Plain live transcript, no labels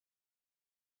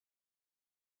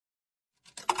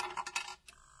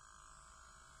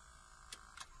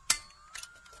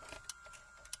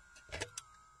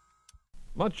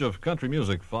Much of country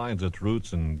music finds its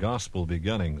roots in gospel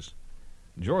beginnings.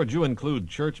 George, you include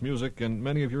church music in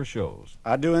many of your shows.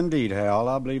 I do indeed, Hal.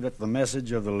 I believe that the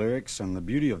message of the lyrics and the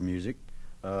beauty of music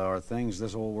are things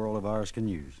this old world of ours can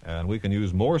use. And we can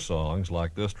use more songs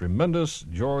like this tremendous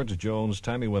George Jones,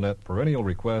 Tammy Wynette perennial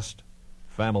request,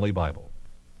 Family Bible.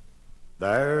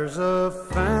 There's a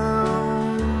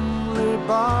family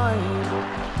Bible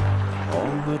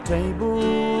on the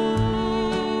table.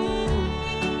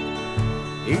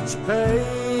 Each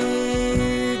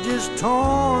page is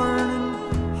torn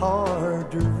and hard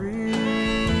to read,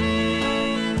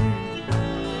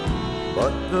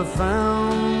 but the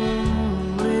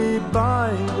family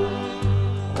Bible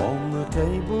on the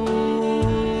table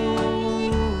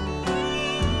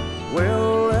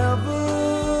will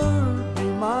ever be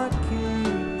my key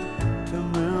to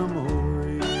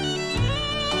memory.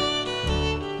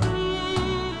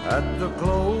 At the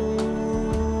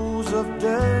close of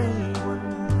day,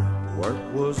 work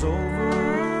was over,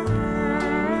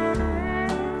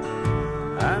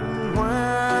 and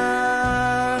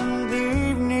when the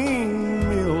evening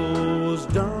meal was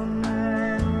done,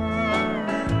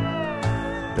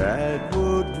 Dad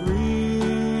would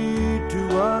read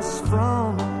to us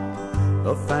from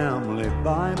the family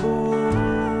Bible,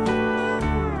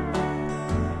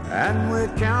 and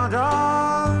we'd count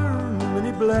our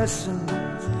many blessings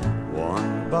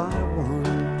one by one.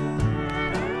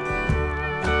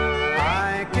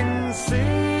 I can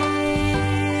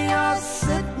see us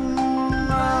sitting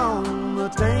round the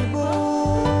table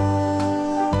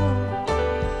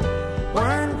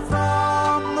when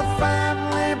from the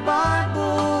family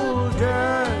Bible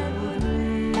Dad would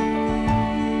read.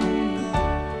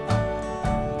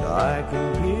 I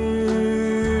can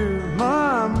hear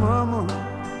my mama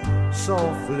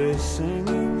softly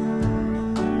singing,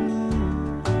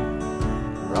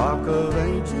 Rock of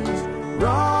Ages,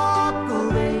 Rock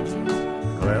of Ages,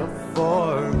 cleft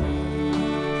for me.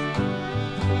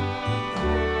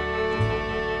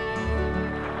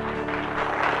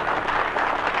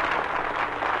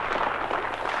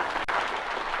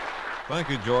 Thank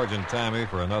you, George and Tammy,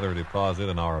 for another deposit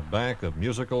in our bank of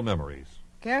musical memories.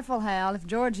 Careful, Hal. If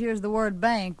George hears the word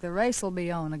bank, the race will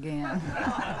be on again.